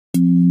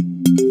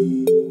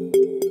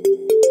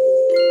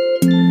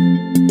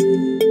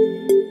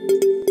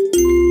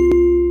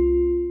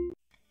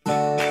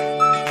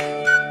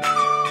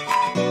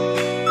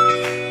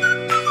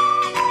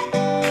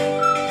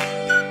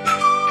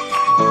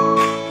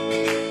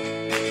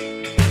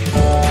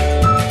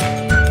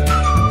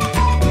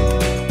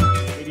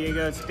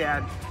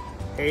Dad.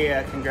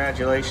 Hey,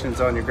 congratulations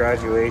on your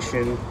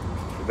graduation,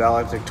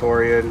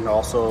 valedictorian,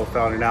 also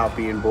founding out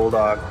being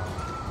Bulldog.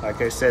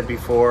 Like I said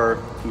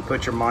before, you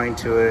put your mind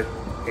to it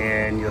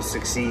and you'll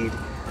succeed.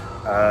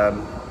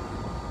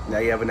 Now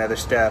you have another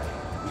step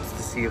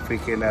to see if we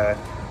can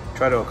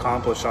try to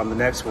accomplish on the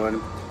next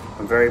one.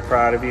 I'm very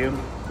proud of you.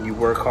 You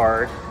work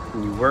hard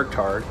and you worked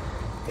hard,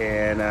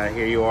 and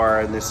here you are,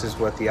 and this is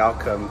what the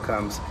outcome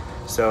comes.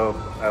 So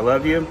I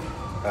love you.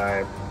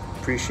 I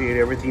appreciate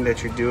everything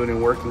that you're doing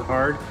and working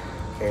hard,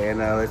 and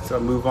let's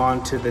move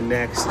on to the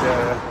next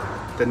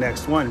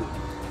one.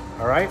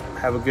 All right,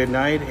 have a good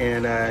night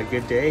and a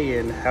good day,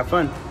 and have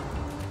fun.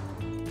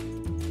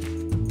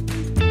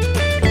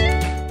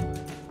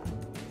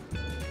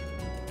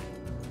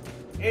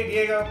 Hey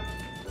Diego,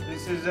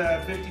 this is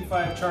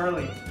 55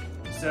 Charlie.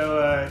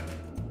 So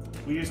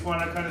we just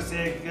want to kind of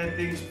say good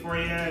things for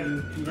you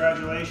and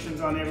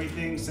congratulations on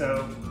everything.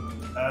 So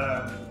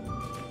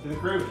to the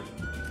crew.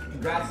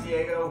 Congrats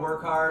Diego,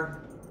 work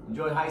hard,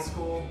 enjoy high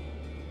school,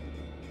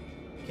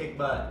 kick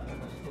butt.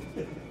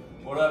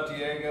 What up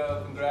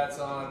Diego, congrats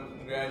on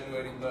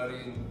graduating buddy,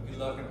 and good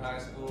luck in high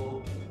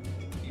school.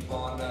 Keep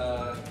up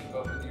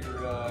with your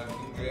good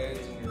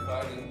grades and your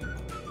fighting,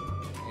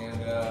 and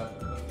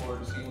look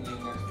forward to seeing you in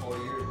the next 4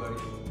 years buddy.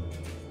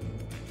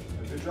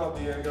 Good job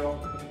Diego.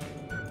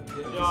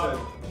 Good job.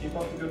 Keep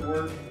up the good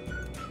work,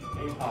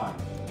 aim high.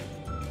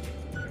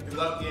 Good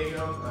luck,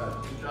 Diego.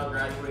 Good job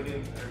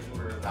graduating. You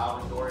were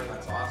valedictorian.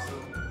 That's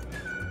awesome.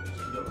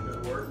 Keep up the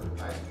good work in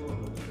high school and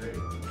it'll be great.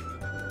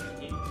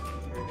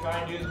 You're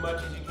trying to do as much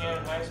as you can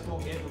in high school.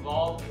 Get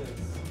involved because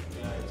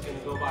it's going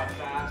to go by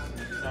fast and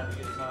you just have a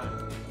good time.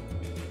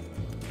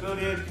 Go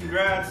dude,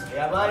 congrats.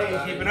 Yeah,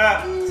 buddy. Keep it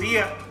up. See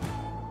ya.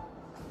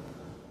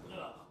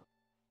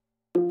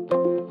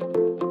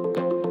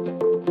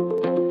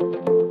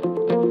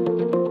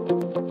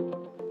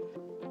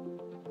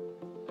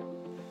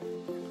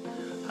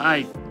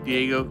 Hi,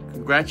 Diego.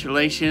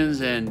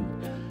 Congratulations, and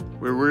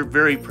we're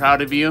very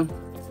proud of you,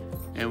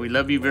 and we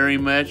love you very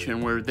much,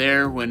 and we're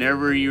there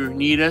whenever you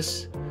need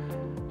us.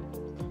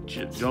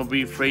 Don't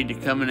be afraid to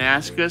come and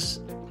ask us.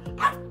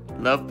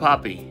 Love,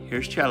 Poppy.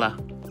 Here's Chella.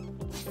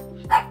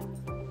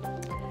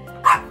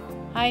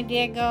 Hi,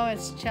 Diego.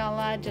 It's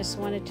Chella. Just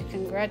wanted to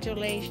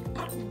congratulate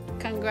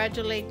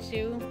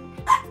you.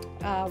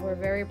 We're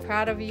very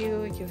proud of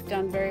you. You've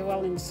done very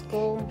well in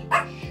school.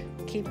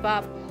 Keep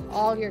up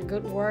all your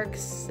good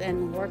works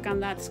and work on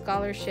that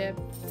scholarship.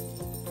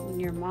 And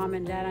your mom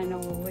and dad, I know,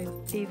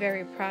 will be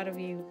very proud of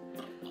you.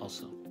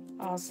 Also.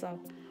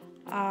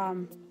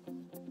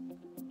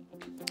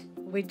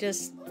 We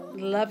just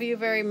love you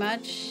very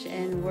much,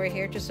 and we're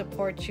here to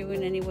support you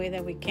in any way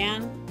that we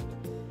can.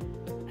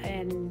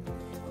 And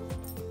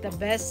the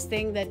best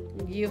thing that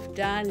you've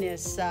done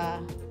is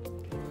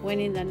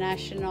winning the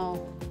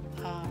national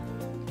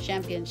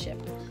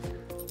championship.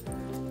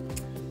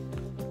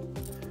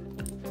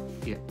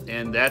 Yeah,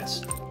 and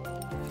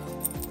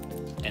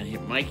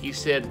Mikey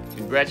said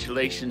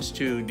congratulations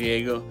to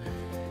Diego.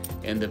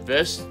 And the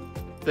best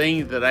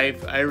thing that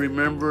I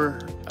remember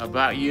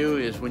about you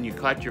is when you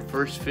caught your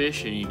first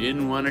fish and you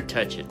didn't want to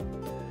touch it.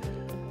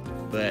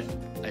 But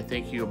I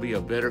think you'll be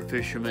a better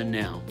fisherman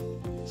now.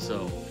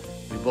 So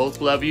we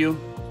both love you,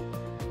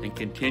 and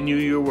continue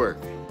your work.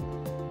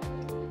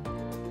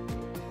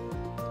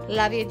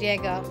 Love you,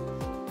 Diego.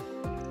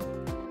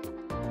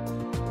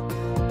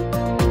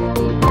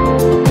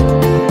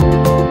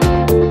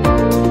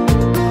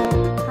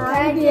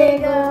 Hi,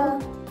 Diego.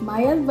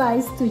 My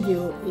advice to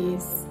you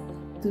is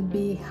to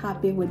be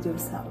happy with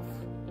yourself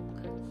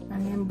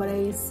and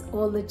embrace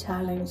all the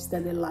challenge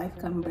that the life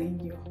can bring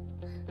you.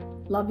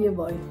 Love you,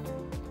 boy.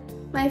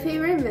 My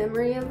favorite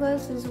memory of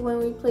us is when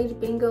we played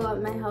bingo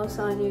at my house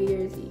on New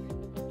Year's Eve.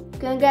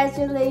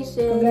 Congratulations!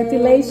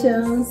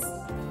 Congratulations!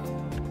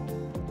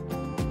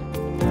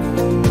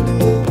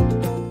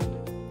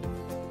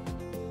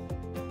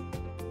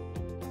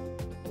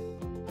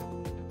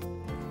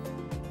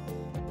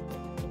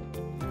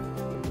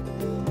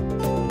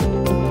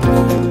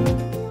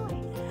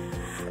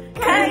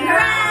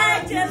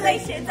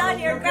 Congratulations on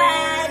your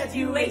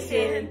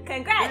graduation!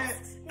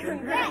 Congrats!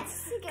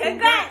 Congrats!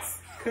 Congrats!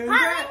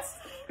 Congrats!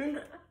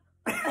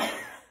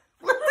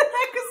 What the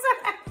heck is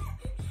that?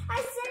 I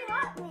said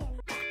what, man?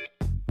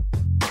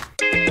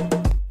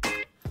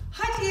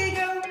 Hi,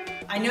 Diego.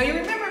 I know you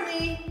remember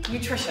me,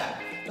 Nutricia,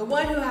 the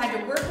one who had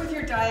to work with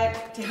your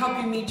diet to help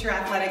you meet your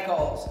athletic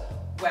goals.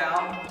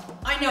 Well,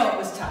 I know it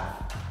was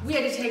tough. We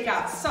had to take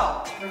out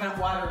salt to prevent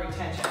water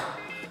retention,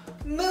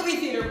 movie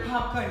theater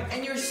popcorn,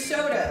 and your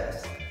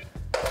sodas.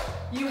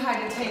 You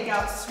had to take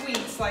out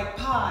sweets like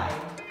pie,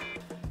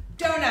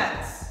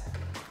 donuts,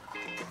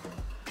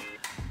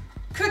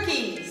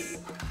 cookies,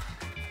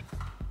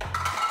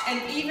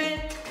 and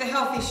even the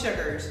healthy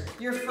sugars,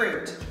 your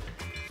fruit.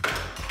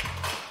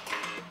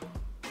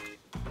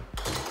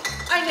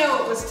 I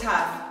know it was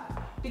tough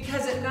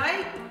because at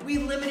night we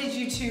limited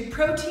you to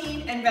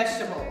protein and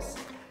vegetables,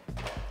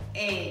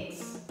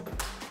 eggs,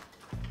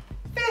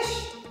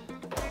 fish,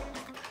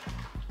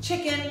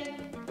 chicken,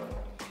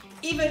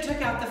 even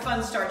took out the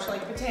fun starch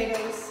like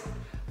potatoes,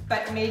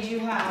 but made you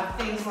have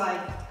things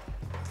like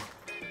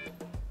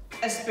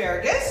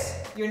asparagus,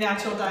 your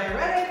natural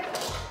diuretic,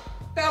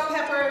 bell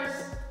peppers,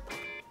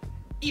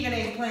 even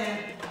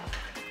eggplant,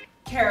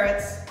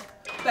 carrots,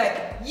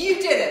 but you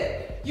did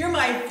it. You're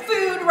my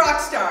food rock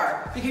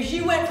star because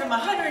you went from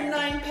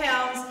 109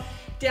 pounds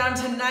down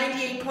to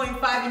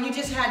 98.5 and you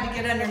just had to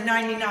get under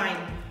 99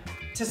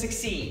 to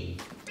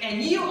succeed.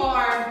 And you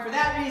are, for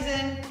that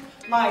reason,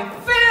 my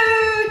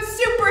food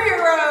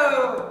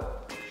superhero.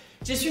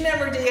 Just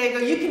remember, Diego,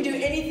 you can do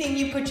anything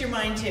you put your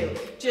mind to.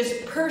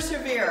 Just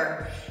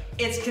persevere.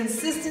 It's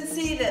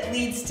consistency that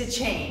leads to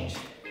change.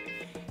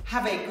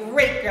 Have a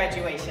great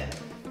graduation.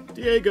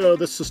 Diego,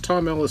 this is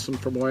Tom Ellison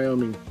from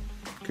Wyoming.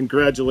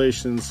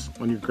 Congratulations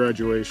on your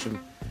graduation.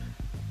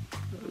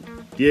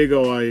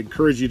 Diego, I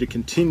encourage you to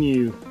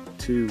continue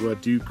to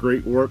do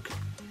great work,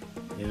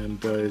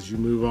 and as you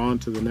move on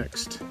to the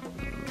next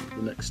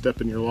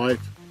step in your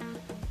life,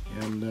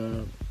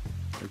 and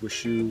I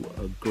wish you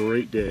a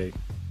great day.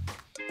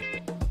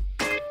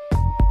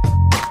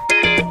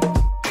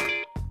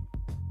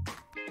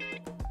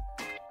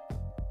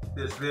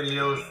 This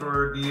video is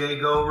for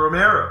Diego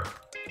Romero.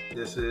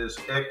 This is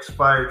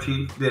ex-Fire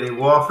Chief Benny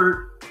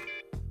Wofford.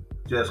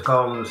 Just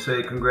calling to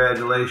say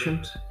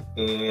congratulations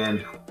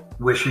and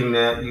wishing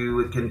that you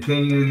would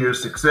continue your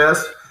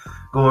success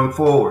going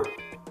forward.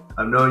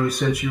 I've known you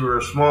since you were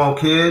a small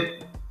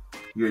kid,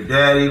 your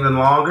dad even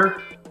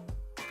longer.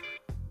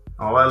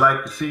 All I'd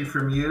like to see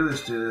from you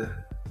is to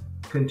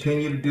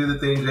continue to do the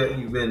things that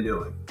you've been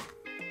doing.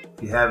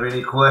 If you have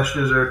any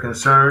questions or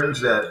concerns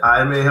that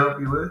I may help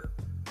you with,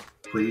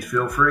 please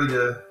feel free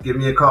to give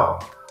me a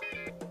call.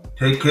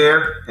 Take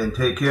care, and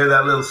take care of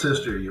that little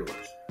sister of yours.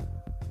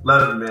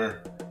 Love you, man.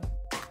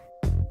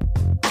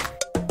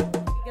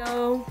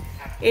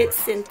 It's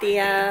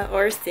Cynthia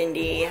or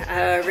Cindy,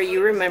 however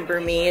you remember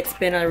me. It's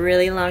been a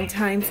really long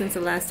time since the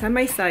last time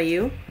I saw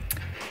you.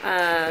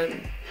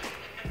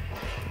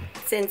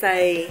 Since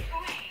I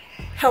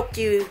helped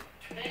you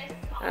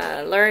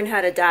learn how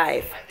to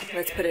dive,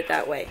 let's put it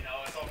that way.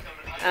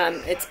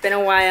 It's been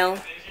a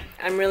while.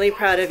 I'm really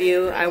proud of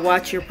you. I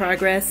watch your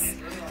progress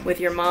with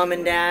your mom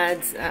and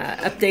dad's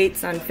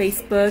updates on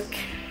Facebook,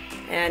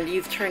 and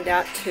you've turned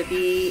out to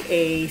be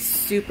a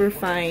super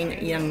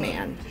fine young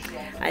man.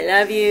 I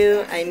love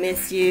you, I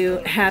miss you,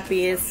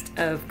 happiest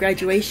of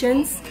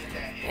graduations,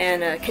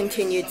 and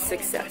continued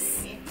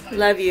success.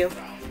 Love you.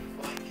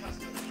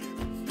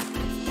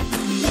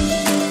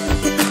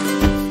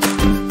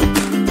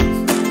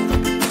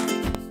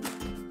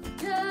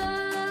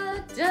 Da,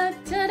 da,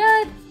 da,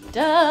 da,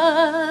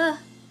 da.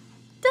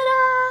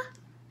 Ta-da!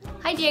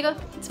 Hi Diego,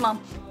 it's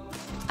Mom.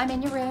 I'm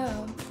in your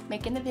room,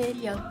 making the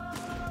video.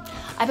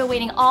 I've been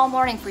waiting all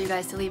morning for you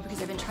guys to leave because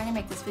I've been trying to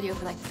make this video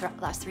for like the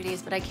last 3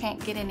 days, but I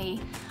can't get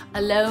any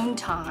alone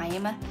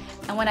time.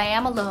 And when I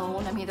am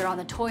alone, I'm either on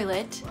the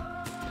toilet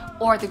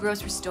or at the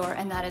grocery store,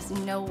 and that is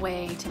no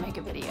way to make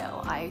a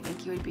video. I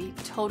think you would be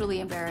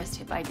totally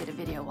embarrassed if I did a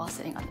video while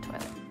sitting on the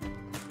toilet.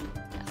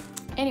 Yeah.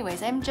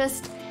 Anyways, I'm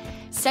just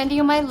sending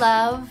you my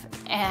love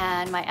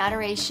and my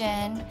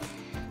adoration.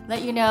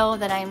 Let you know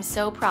that I am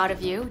so proud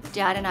of you.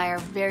 Dad and I are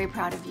very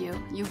proud of you.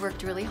 You've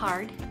worked really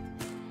hard.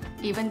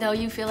 Even though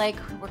you feel like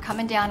we're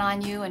coming down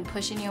on you and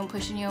pushing you and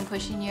pushing you and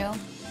pushing you,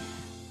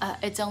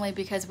 it's only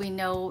because we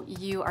know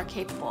you are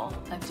capable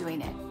of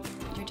doing it.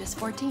 You're just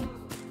 14,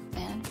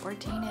 and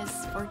 14 is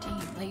 14,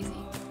 lazy.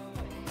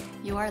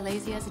 You are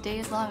lazy as the day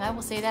is long. I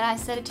will say that. I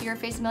said it to your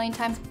face a million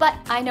times, but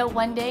I know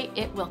one day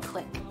it will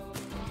click.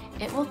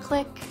 It will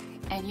click,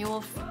 and you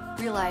will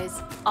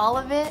realize all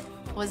of it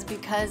was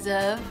because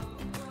of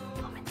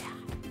Mom and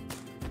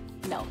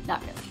Dad. No, not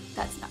really.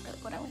 That's not really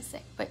what I want to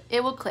say, but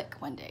it will click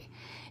one day.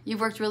 You've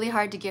worked really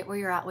hard to get where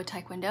you're at with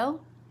Taekwondo.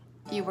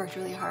 You worked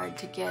really hard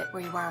to get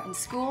where you are in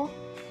school.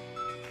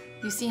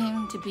 You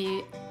seem to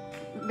be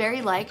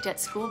very liked at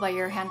school by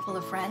your handful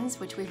of friends,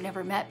 which we've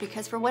never met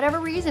because for whatever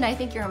reason, I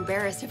think you're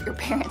embarrassed if your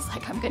parents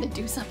like, I'm gonna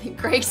do something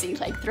crazy,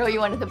 like throw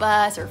you under the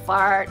bus or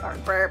fart or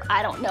burp.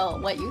 I don't know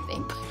what you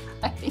think,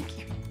 but I think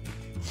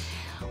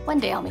one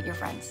day I'll meet your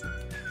friends.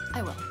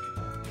 I will.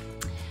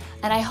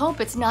 And I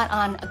hope it's not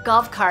on a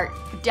golf cart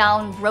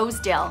down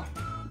Rosedale.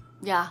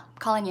 Yeah, I'm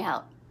calling you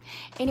out.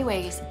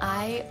 Anyways,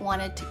 I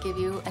wanted to give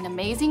you an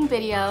amazing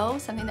video,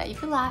 something that you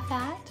could laugh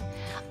at.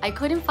 I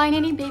couldn't find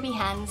any baby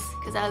hands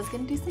because I was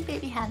gonna do some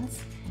baby hands,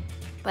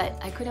 but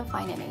I couldn't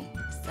find any.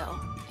 So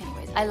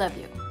anyways, I love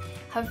you.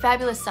 Have a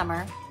fabulous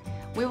summer.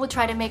 We will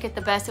try to make it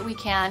the best that we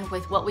can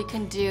with what we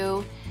can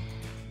do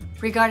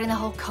regarding the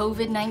whole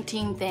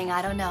COVID-19 thing.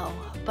 I don't know,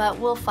 but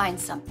we'll find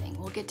something.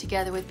 We'll get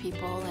together with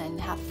people and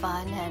have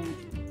fun, and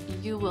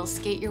you will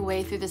skate your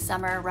way through the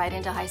summer right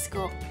into high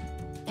school,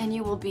 and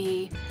you will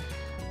be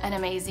an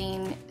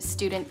amazing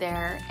student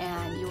there,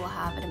 and you will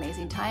have an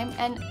amazing time.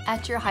 And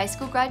at your high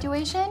school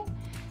graduation,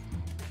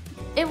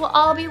 it will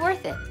all be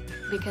worth it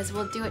because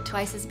we'll do it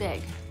twice as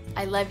big.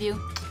 I love you.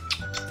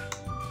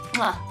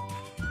 Mwah.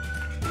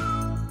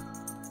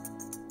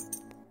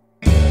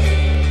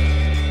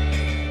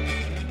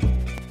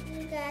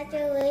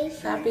 Congratulations.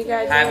 Happy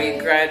graduation. Happy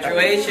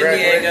graduation,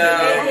 Diego.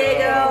 Hey,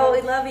 Diego,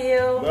 we love you.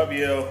 Love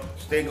you.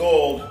 Stay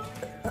gold.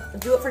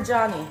 Do it for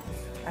Johnny.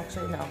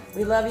 Actually, no.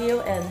 We love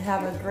you and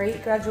have a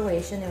great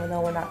graduation, even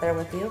though we're not there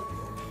with you.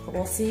 But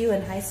we'll see you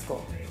in high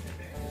school.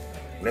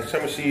 Next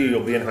time we see you,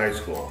 you'll be in high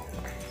school.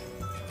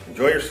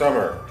 Enjoy your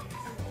summer.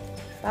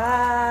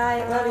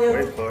 Bye. Love you.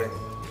 Wait, Chloe.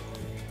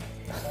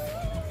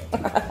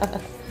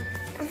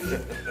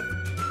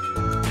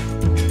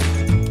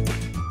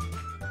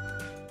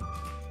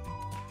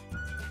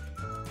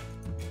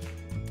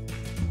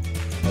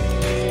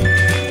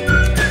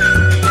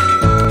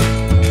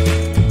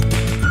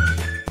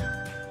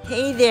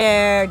 Hey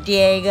there,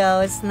 Diego.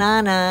 It's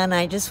Nana, and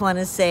I just want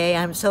to say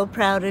I'm so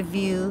proud of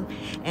you,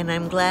 and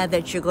I'm glad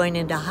that you're going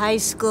into high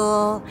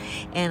school,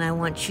 and I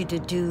want you to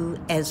do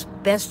as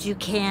best you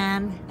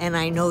can, and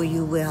I know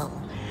you will.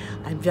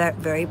 I'm very,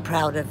 very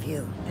proud of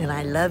you, and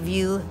I love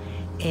you,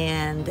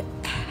 and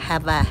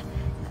have a,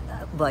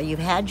 well,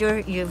 you've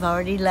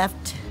already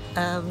left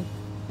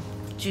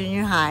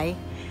junior high,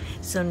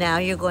 so now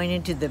you're going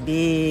into the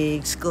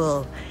big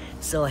school,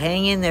 so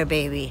hang in there,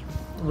 baby.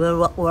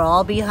 We're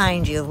all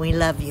behind you, and we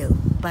love you.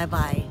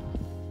 Bye-bye.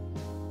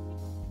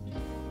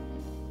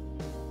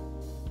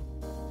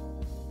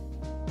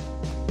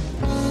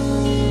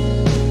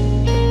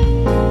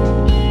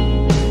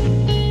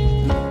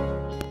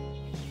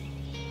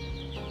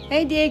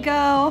 Hey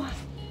Diego,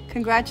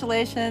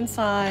 congratulations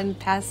on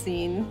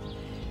passing.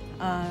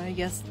 I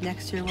guess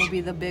next year will be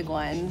the big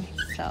one.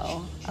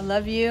 So I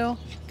love you.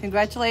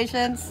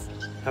 Congratulations.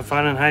 Have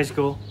fun in high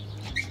school.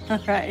 All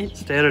right.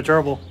 Stay out of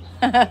trouble.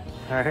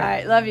 All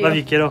right. Love you. Love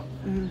you, kiddo.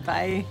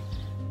 Bye.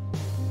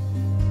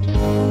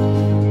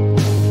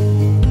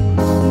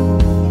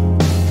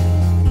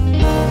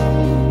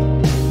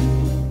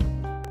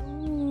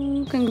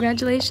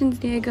 Congratulations,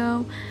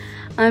 Diego.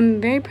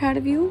 I'm very proud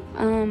of you.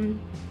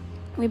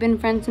 We've been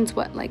friends since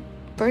what, like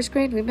first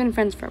grade? We've been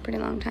friends for a pretty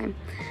long time.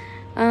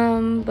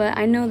 But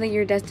I know that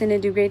you're destined to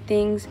do great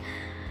things.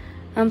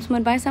 Some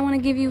advice I want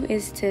to give you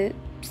is to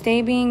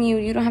stay being you.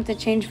 You don't have to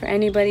change for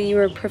anybody. You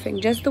are perfect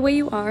just the way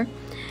you are.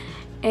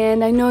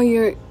 And I know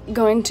you're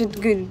going to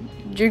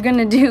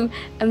do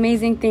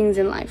amazing things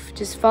in life.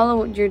 Just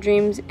follow your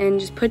dreams and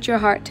just put your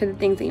heart to the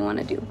things that you want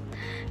to do.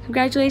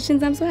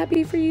 Congratulations, I'm so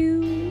happy for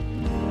you.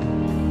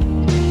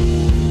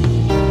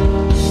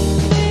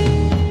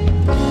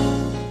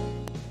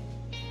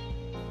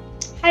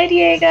 Hi,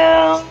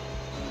 Diego.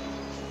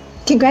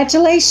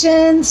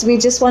 Congratulations. We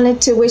just wanted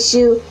to wish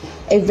you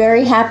a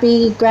very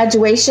happy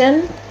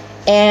graduation.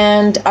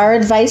 And our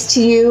advice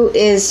to you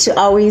is to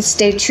always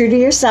stay true to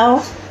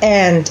yourself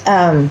and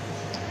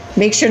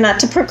make sure not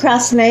to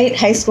procrastinate.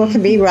 High school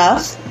can be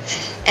rough.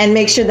 And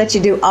make sure that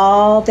you do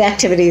all the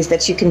activities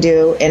that you can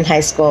do in high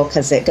school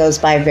because it goes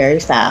by very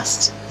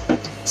fast.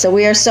 So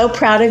we are so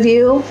proud of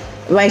you.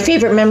 My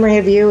favorite memory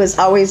of you is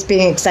always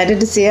being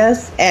excited to see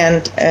us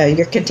and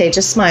your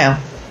contagious smile.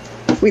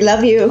 We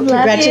love you.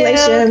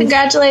 Congratulations. You.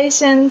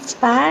 Congratulations.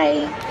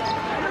 Bye.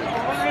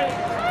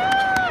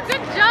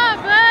 Good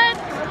job, bud.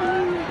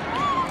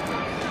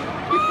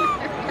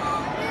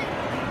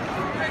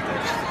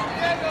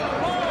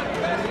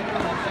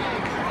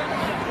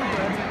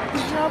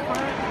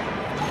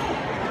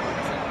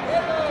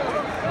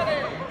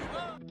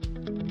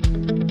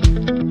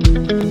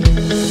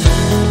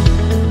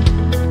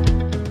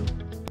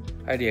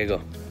 Hi,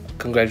 Diego.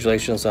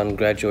 Congratulations on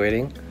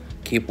graduating.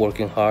 Keep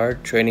working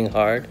hard, training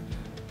hard,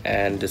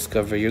 and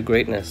discover your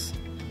greatness.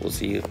 We'll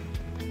see you.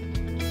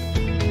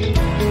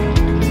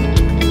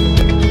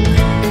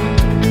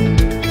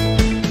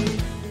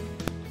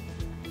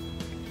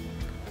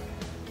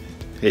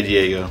 Hey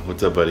Diego,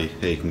 what's up buddy?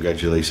 Hey,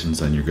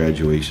 congratulations on your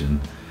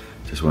graduation.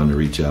 Just wanted to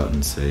reach out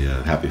and say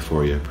happy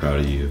for you, proud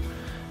of you.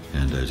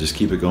 And just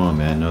keep it going,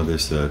 man. I know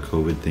this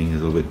COVID thing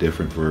is a little bit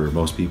different for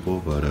most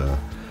people, but I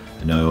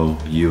know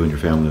you and your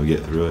family will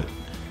get through it.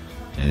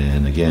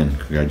 And again,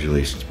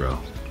 congratulations, bro.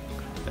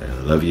 I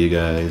love you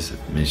guys,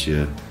 miss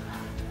you,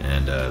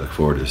 and look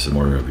forward to some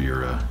more of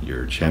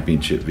your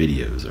championship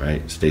videos, all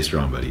right? Stay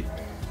strong, buddy.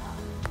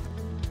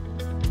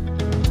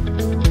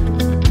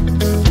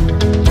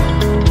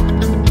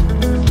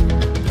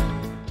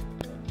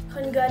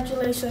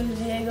 Congratulations,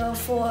 Diego,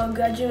 for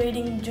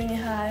graduating junior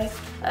high.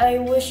 I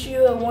wish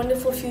you a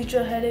wonderful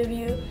future ahead of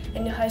you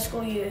in your high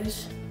school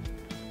years.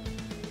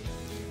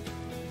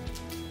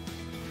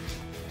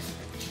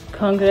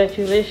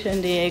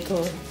 Congratulations,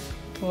 Diego.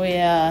 We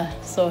are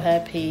so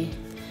happy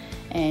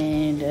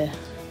and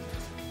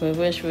we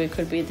wish we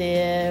could be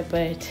there,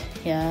 but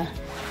yeah,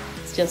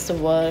 it's just the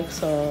work.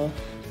 So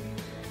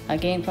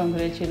again,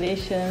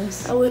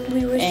 congratulations. We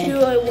wish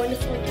you a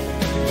wonderful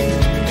year.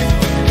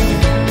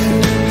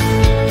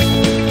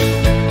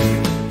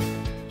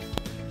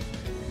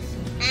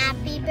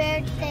 Happy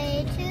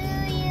birthday to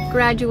you.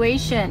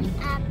 Graduation.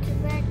 Happy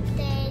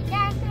birthday,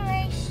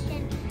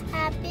 graduation.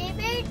 Happy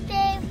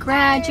birthday,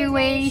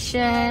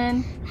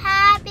 Graduation.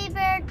 Happy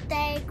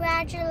birthday,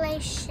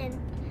 graduation.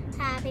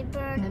 Happy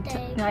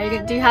birthday.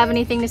 Now, do you have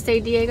anything to say,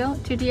 Diego?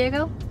 To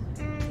Diego?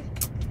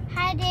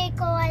 Hi,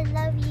 Diego. I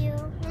love you.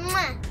 Mwah.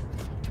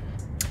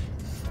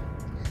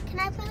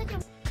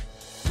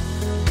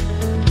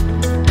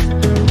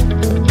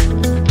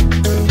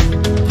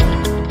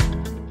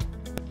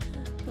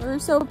 We're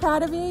so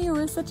proud of you. You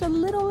were such a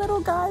little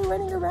guy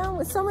running around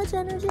with so much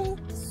energy.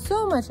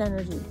 So much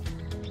energy.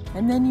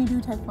 And then you do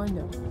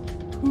Taekwondo.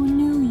 Who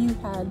knew you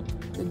had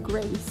the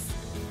grace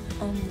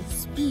and the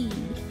speed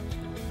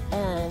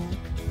and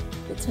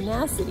the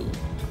tenacity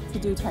to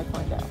do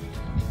Taekwondo?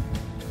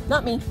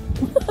 Not me.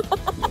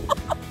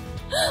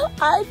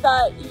 I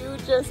thought you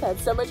just had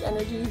so much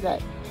energy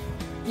that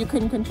you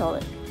couldn't control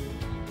it.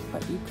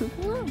 But you proved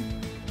me wrong.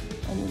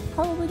 And you're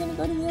probably going to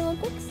go to the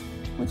Olympics,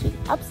 which is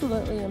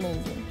absolutely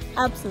amazing.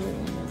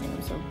 Absolutely amazing.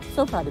 I'm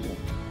so proud of you.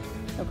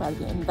 So proud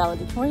of you. And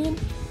valedictorian,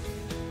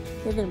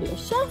 you're going to be a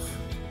chef.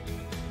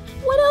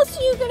 What else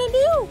are you going to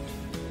do?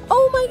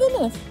 Oh my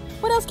goodness.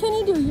 What else can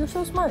you do? You're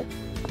so smart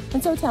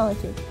and so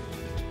talented.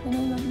 And I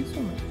love you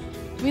so much.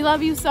 We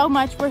love you so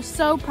much. We're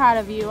so proud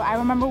of you. I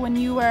remember when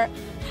you were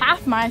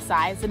half my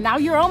size and now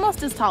you're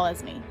almost as tall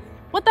as me.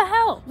 What the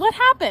hell? What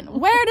happened?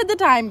 Where did the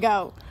time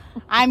go?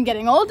 I'm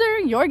getting older,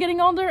 you're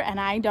getting older, and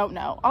I don't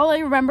know. All I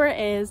remember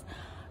is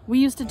we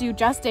used to do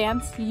Just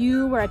Dance.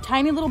 You were a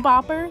tiny little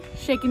bopper,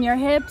 shaking your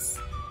hips,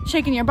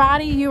 shaking your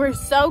body. You were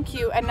so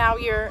cute, and now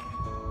you're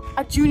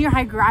a junior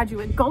high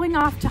graduate going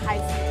off to high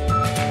school.